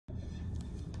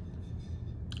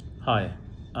Hi,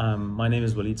 my name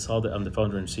is Waleed Sadek. I'm the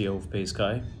founder and CEO of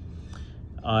Pacesetter.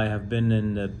 I have been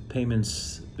in the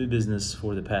payments business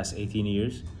for the past 18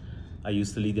 years. I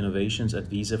used to lead innovations at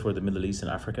Visa for the Middle East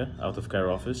and Africa out of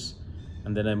Cairo office.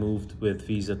 And then I moved with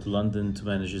Visa to London to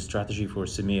manage the strategy for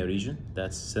CEMEA region.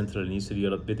 That's Central and Eastern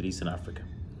Europe, Middle East and Africa.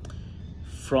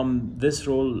 From this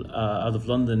role out of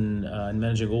London and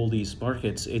managing all these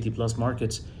markets, 80 plus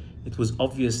markets, it was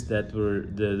obvious that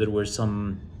there were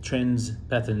some trends,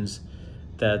 patterns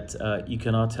that you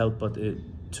cannot help but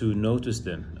to notice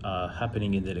them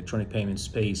happening in the electronic payment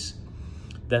space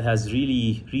that has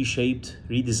really reshaped,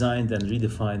 redesigned, and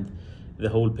redefined the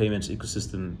whole payments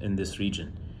ecosystem in this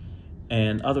region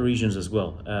and other regions as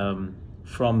well.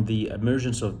 From the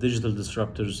emergence of digital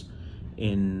disruptors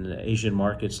in Asian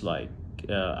markets like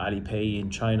Alipay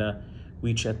in China,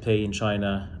 WeChat Pay in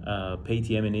China,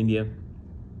 Paytm in India.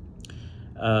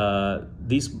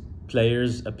 These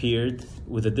players appeared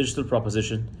with a digital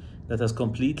proposition that has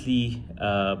completely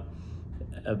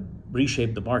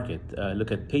reshaped the market.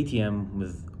 Look at Paytm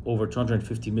with over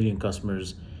 250 million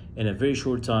customers in a very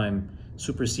short time,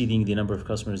 superseding the number of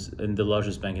customers in the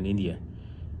largest bank in India,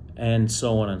 and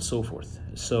so on and so forth.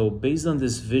 So based on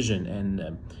this vision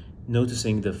and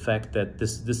noticing the fact that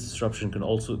this disruption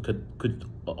could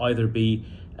either be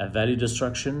a value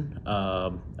destruction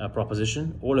a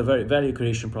proposition or a value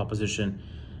creation proposition,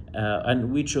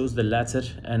 and we chose the latter,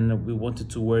 and we wanted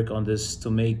to work on this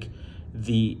to make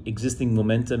the existing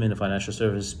momentum in the financial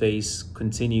service space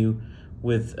continue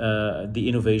with the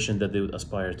innovation that they would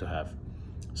aspire to have.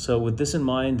 So with this in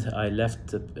mind, I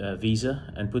left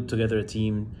Visa and put together a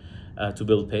team to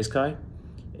build Pacesetter.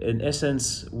 In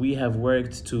essence, we have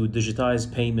worked to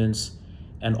digitize payments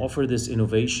and offer this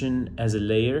innovation as a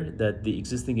layer that the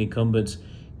existing incumbents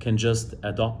can just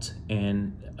adopt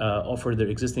and offer their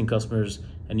existing customers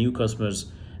and new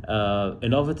customers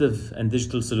innovative and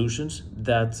digital solutions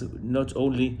that not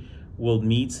only will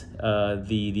meet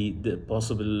the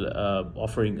possible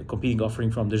competing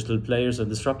offering from digital players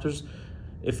and disruptors,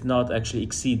 if not actually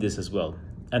exceed this as well.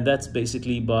 And that's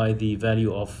basically by the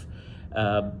value of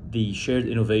the shared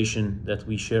innovation that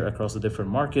we share across the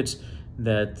different markets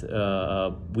that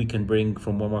we can bring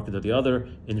from one market to the other,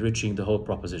 enriching the whole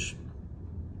proposition.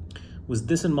 With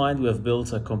this in mind, we have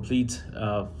built a complete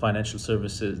digital financial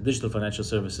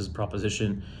services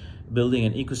proposition, building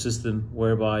an ecosystem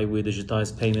whereby we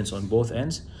digitize payments on both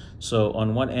ends. So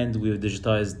on one end, we've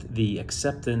digitized the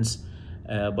acceptance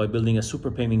by building a super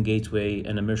payment gateway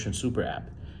and a merchant super app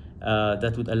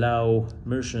that would allow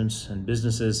merchants and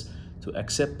businesses to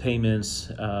accept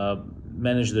payments,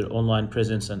 manage their online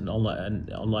presence and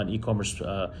online e-commerce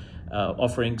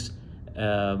offerings,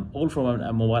 all from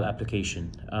a mobile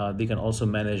application. They can also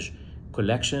manage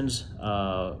collections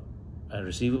and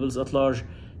receivables at large.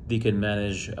 They can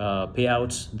manage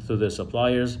payouts to their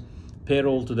suppliers,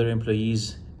 payroll to their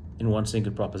employees in one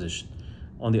single proposition.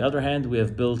 On the other hand, we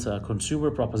have built a consumer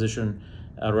proposition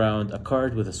around a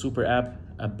card with a super app,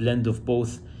 a blend of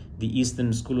both the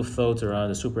Eastern school of thought around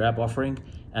the super app offering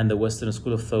and the Western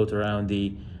school of thought around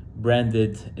the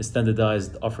branded,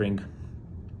 standardized offering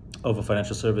of a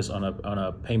financial service on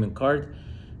a payment card.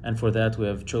 And for that, we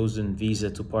have chosen Visa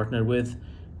to partner with,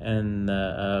 and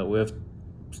we have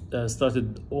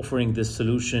started offering this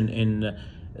solution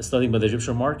starting by the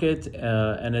Egyptian market,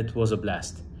 and it was a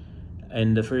blast.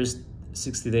 In the first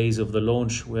 60 days of the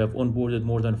launch, we have onboarded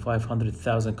more than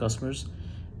 500,000 customers.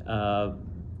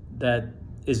 That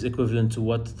is equivalent to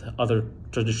what other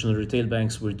traditional retail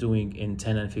banks were doing in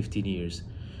 10 and 15 years.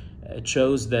 It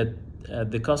shows that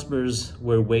the customers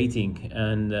were waiting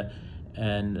and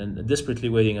desperately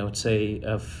waiting, I would say,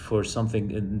 for something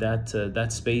in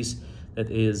that space that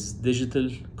is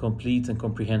digital, complete, and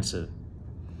comprehensive.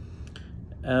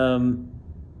 I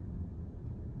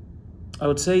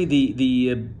would say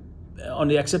on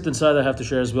the acceptance side, I have to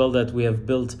share as well that we have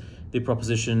built the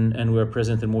proposition and we're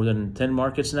present in more than 10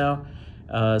 markets now,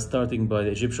 starting by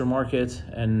the Egyptian market,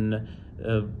 and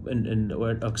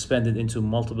we're expanded into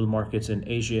multiple markets in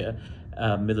Asia,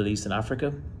 Middle East, and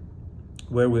Africa,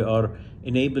 where we are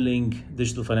enabling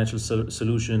digital financial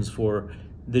solutions for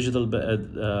digital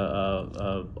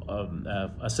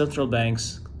central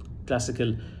banks,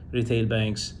 classical retail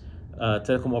banks,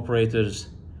 telecom operators,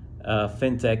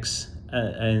 fintechs,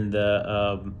 and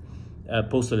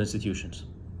postal institutions.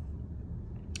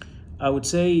 I would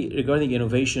say regarding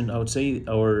innovation, I would say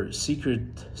our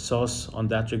secret sauce on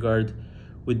that regard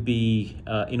would be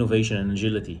innovation and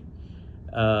agility.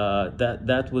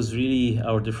 That was really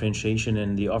our differentiation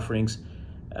in the offerings.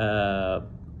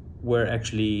 Were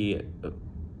actually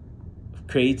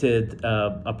created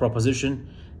a proposition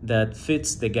that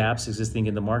fits the gaps existing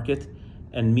in the market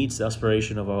and meets the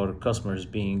aspiration of our customers,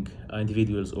 being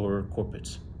individuals or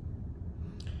corporates.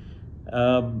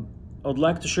 I would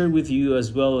like to share with you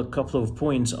as well a couple of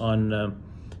points on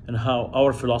how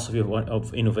our philosophy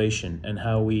of innovation and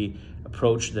how we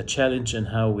approach the challenge, and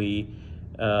how we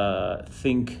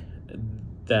think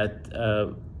that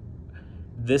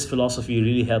this philosophy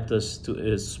really helped us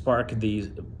to spark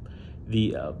the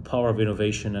power of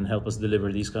innovation and help us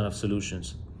deliver these kind of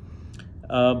solutions.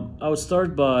 I would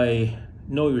start by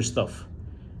know your stuff.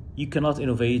 You cannot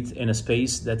innovate in a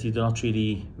space that you do not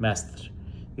really master.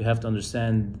 You have to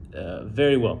understand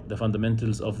very well the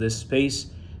fundamentals of this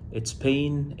space, its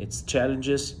pain, its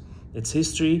challenges, its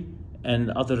history,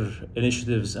 and other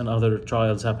initiatives and other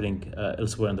trials happening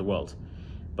elsewhere in the world.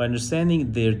 By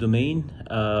understanding their domain,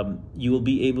 you will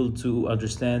be able to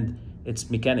understand its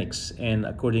mechanics and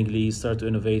accordingly start to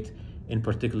innovate in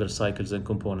particular cycles and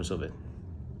components of it.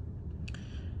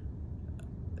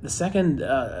 The second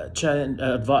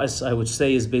advice I would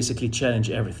say is basically challenge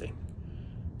everything.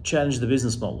 Challenge the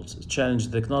business models, challenge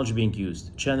the technology being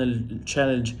used,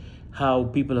 challenge how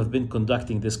people have been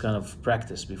conducting this kind of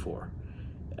practice before.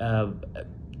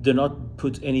 Do not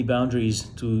put any boundaries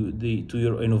to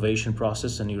your innovation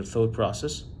process and your thought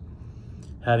process.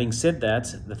 Having said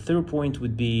that, the third point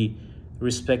would be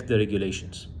respect the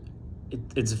regulations.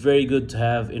 It's very good to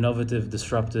have innovative,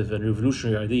 disruptive, and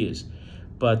revolutionary ideas,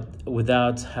 but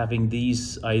without having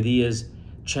these ideas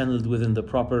channeled within the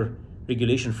proper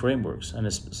regulation frameworks,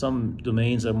 and some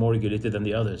domains are more regulated than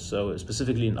the others. So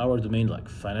specifically in our domain, like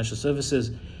financial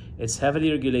services, it's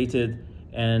heavily regulated,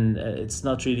 and it's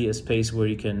not really a space where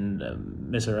you can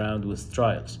mess around with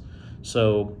trials.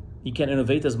 So you can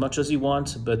innovate as much as you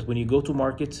want, but when you go to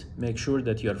market, make sure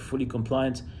that you are fully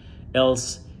compliant,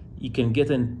 else you can get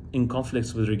in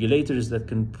conflicts with regulators that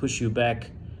can push you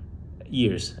back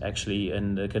years, actually,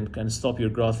 and can stop your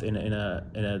growth in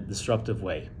a disruptive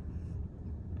way.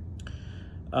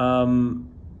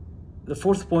 The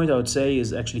fourth point I would say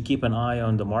is actually keep an eye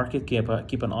on the market, keep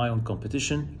an eye on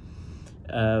competition.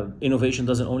 Innovation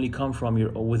doesn't only come from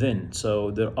within,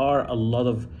 so there are a lot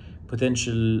of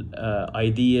potential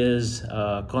ideas,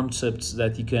 concepts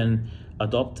that you can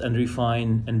adopt and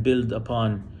refine and build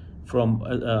upon from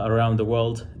around the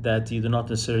world, that you do not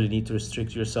necessarily need to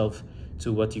restrict yourself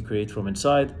to what you create from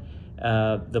inside.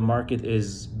 The market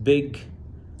is big,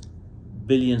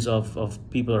 billions of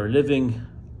people are living.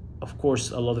 Of course,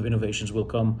 a lot of innovations will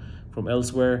come from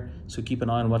elsewhere, so keep an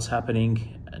eye on what's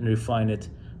happening and refine it,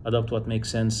 adopt what makes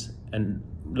sense, and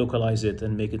localize it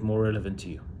and make it more relevant to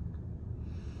you.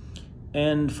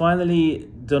 And finally,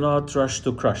 do not rush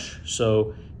to crush.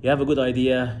 So you have a good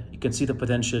idea, you can see the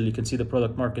potential, you can see the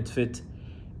product market fit.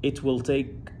 It will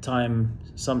take time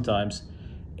sometimes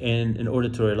in order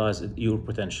to realize your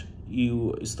potential.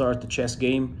 You start the chess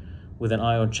game with an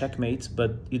eye on checkmate,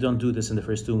 but you don't do this in the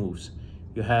first two moves.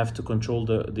 You have to control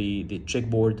the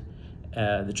chessboard,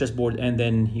 and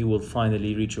then you will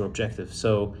finally reach your objective.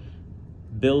 So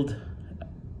build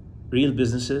real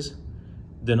businesses.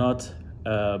 Do not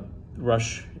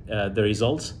rush the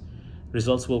results.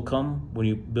 Results will come when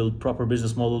you build proper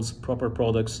business models, proper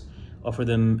products, offer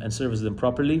them and service them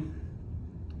properly.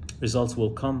 Results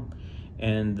will come,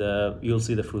 and you'll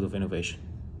see the fruit of innovation.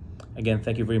 Again,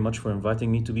 thank you very much for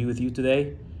inviting me to be with you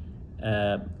today.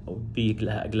 I'll be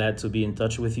glad to be in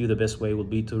touch with you. The best way will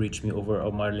be to reach me over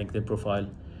on my LinkedIn profile,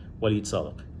 Waleed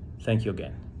Sadek. Thank you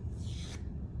again.